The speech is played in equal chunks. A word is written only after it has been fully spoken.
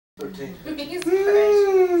13. He's fresh.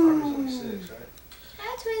 Army's only 6, right?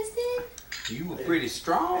 Hi, Tristan. You were pretty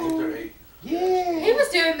strong. 8 or 8. Yeah. He was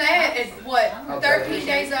doing that at what, 13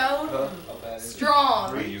 days old? Huh?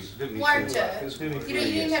 Strong. Weren't you? Weren't you? You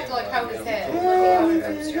didn't have to like hold his head.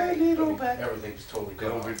 Everything's totally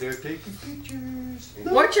cut Over off. there taking pictures.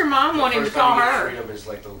 What's your mom want him to call her? Freedom is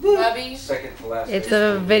like the Bubby. second to last. It's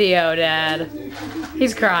a video, Dad.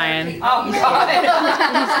 He's crying. Oh, God.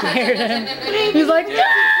 He's scared. He's like,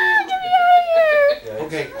 ah, get me out of here. Yeah,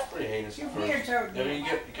 Okay. It's pretty heinous. Your beard's hurting. I mean,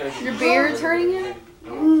 you gotta get Your beard's hurting you?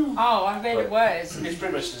 Oh, I bet it was. It's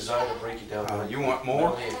pretty much designed to break you down. You want more?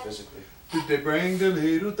 Mentally and physically. Did they bring the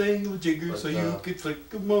little thing with jigger so you could flick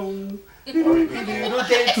them on? Little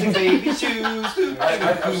dancing baby shoes. What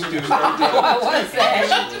was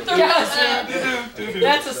that?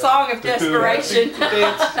 That's a song of desperation.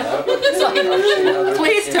 It's like,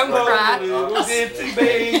 please don't cry. Little dancing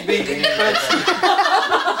baby.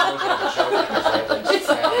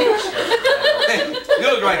 You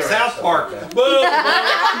look like South Park.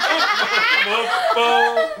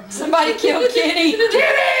 Somebody killed Kenny.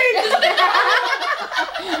 Kenny!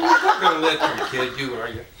 I'm not gonna let your kid you, are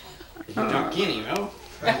you? You're not Kenny, no?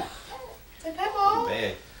 Say, Papa.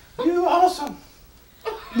 Bad. You awesome.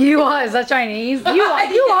 You are. Is that Chinese? You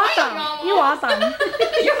awesome. You awesome.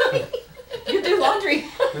 You do laundry.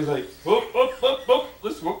 He's like, whoop, whoop, whoop, whoop.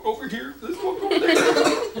 Let's walk over here. Let's walk over there.